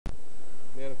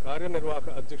కార్యనిర్వాహక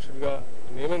అధ్యక్షుడిగా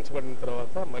నియమించబడిన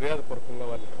తర్వాత మర్యాదపూర్వకంగా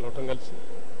వారిని కలవటం కలిసి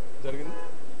జరిగింది.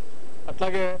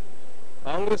 అట్లాగే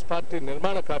కాంగ్రెస్ పార్టీ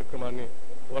నిర్మాణ కార్యక్రమాన్ని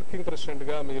వర్కింగ్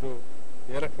ప్రెసిడెంట్గా మీరు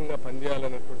ఏ రకంగా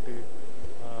పనిచేయాలనేటువంటి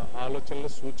ఆలోచనలు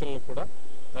సూచనలు కూడా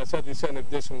దిశా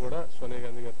నిర్దేశం కూడా సోనియా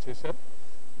గాంధీ గారు చేశారు.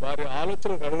 వారి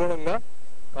ఆలోచనకు అనుగుణంగా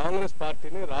కాంగ్రెస్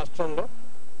పార్టీని రాష్ట్రంలో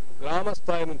గ్రామ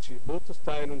స్థాయి నుంచి బూత్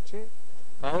స్థాయి నుంచి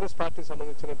కాంగ్రెస్ పార్టీకి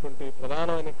సంబంధించినటువంటి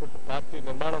ప్రధానమైనటువంటి పార్టీ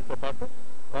నిర్మాణంతో పాటు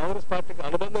కాంగ్రెస్ పార్టీకి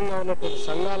అనుబంధంగా ఉన్నటువంటి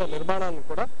సంఘాల నిర్మాణాన్ని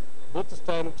కూడా బూత్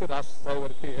స్థాయి నుంచి రాష్ట్ర స్థాయి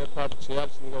వరకు ఏర్పాటు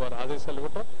చేయాల్సిందిగా వారి ఆదేశాలు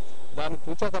ఇవ్వటం, దాన్ని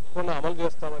తూచా తప్పకుండా అమలు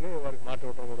చేస్తామని వారికి మాట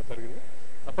ఇవ్వడం కూడా జరిగింది.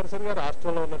 తప్పనిసరిగా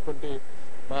రాష్ట్రంలో ఉన్నటువంటి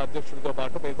మా అధ్యక్షుడితో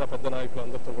పాటు మిగతా పెద్ద నాయకులు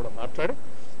అందరితో కూడా మాట్లాడి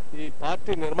ఈ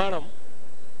పార్టీ నిర్మాణం,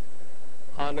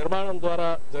 ఆ నిర్మాణం ద్వారా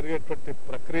జరిగేటువంటి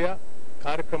ప్రక్రియ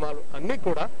కార్యక్రమాలు అన్నీ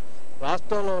కూడా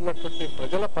రాష్ట్రంలో ఉన్నటువంటి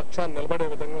ప్రజల పక్షాన్ని నిలబడే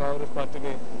విధంగా కాంగ్రెస్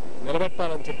పార్టీని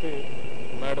నిలబెట్టాలని చెప్పి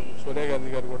మేడం సోనియా గాంధీ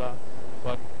గారు కూడా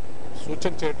వారు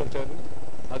సూచన చేయటం జరిగింది.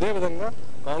 అదేవిధంగా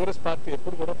కాంగ్రెస్ పార్టీ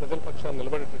ఎప్పుడు కూడా ప్రజల పక్షాన్ని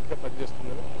నిలబడేటట్టుగా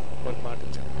పనిచేస్తుందని వారికి మాట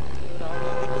ఇచ్చారు.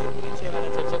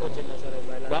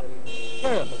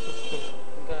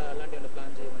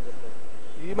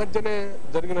 ఈ మధ్యనే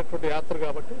జరిగినటువంటి యాత్ర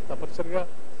కాబట్టి తప్పనిసరిగా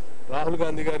రాహుల్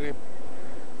గాంధీ గారి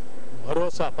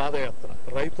భరోసా పాదయాత్ర,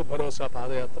 రైతు భరోసా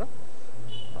పాదయాత్ర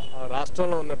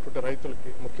రాష్ట్రంలో ఉన్నటువంటి రైతులకి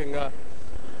ముఖ్యంగా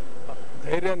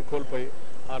ధైర్యాన్ని కోల్పోయి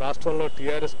ఆ రాష్ట్రంలో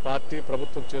టీఆర్ఎస్ పార్టీ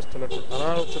ప్రభుత్వం చేస్తున్నటువంటి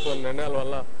అనాలోచిత నిర్ణయాల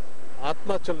వల్ల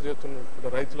ఆత్మహత్యలు చేస్తున్నటువంటి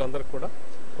రైతులందరికీ కూడా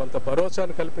కొంత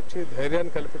భరోసాను కల్పించి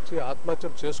ధైర్యాన్ని కల్పించి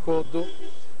ఆత్మహత్యలు చేసుకోవద్దు,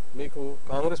 మీకు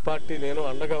కాంగ్రెస్ పార్టీ నేను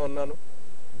అండగా ఉన్నాను,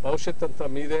 భవిష్యత్ అంతా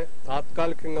మీదే,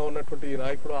 తాత్కాలికంగా ఉన్నటువంటి ఈ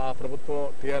నాయకుడు ఆ ప్రభుత్వం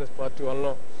టీఆర్ఎస్ పార్టీ వల్ల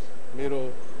మీరు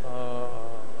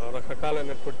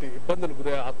రకరకాలైనటువంటి ఇబ్బందులు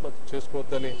గురై ఆత్మహత్య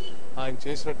చేసుకోవద్దని ఆయన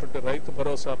చేసినటువంటి రైతు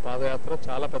భరోసా పాదయాత్ర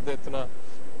చాలా పెద్ద ఎత్తున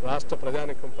రాష్ట్ర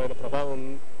ప్రజానీకం పైన ప్రభావం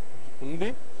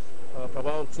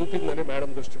చూపిందని మేడం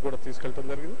దృష్టికి కూడా తీసుకెళ్ళడం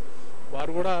జరిగింది.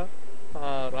 వారు కూడా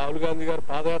రాహుల్ గాంధీ గారు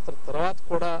పాదయాత్ర తర్వాత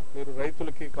కూడా మీరు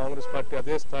రైతులకి కాంగ్రెస్ పార్టీ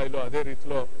అదే స్థాయిలో అదే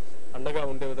రీతిలో అండగా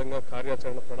ఉండే విధంగా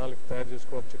కార్యాచరణ ప్రణాళిక తయారు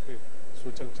చేసుకోవాలని చెప్పి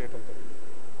సూచనలు చేయడం జరిగింది.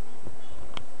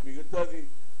 మిగతాది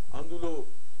అందులో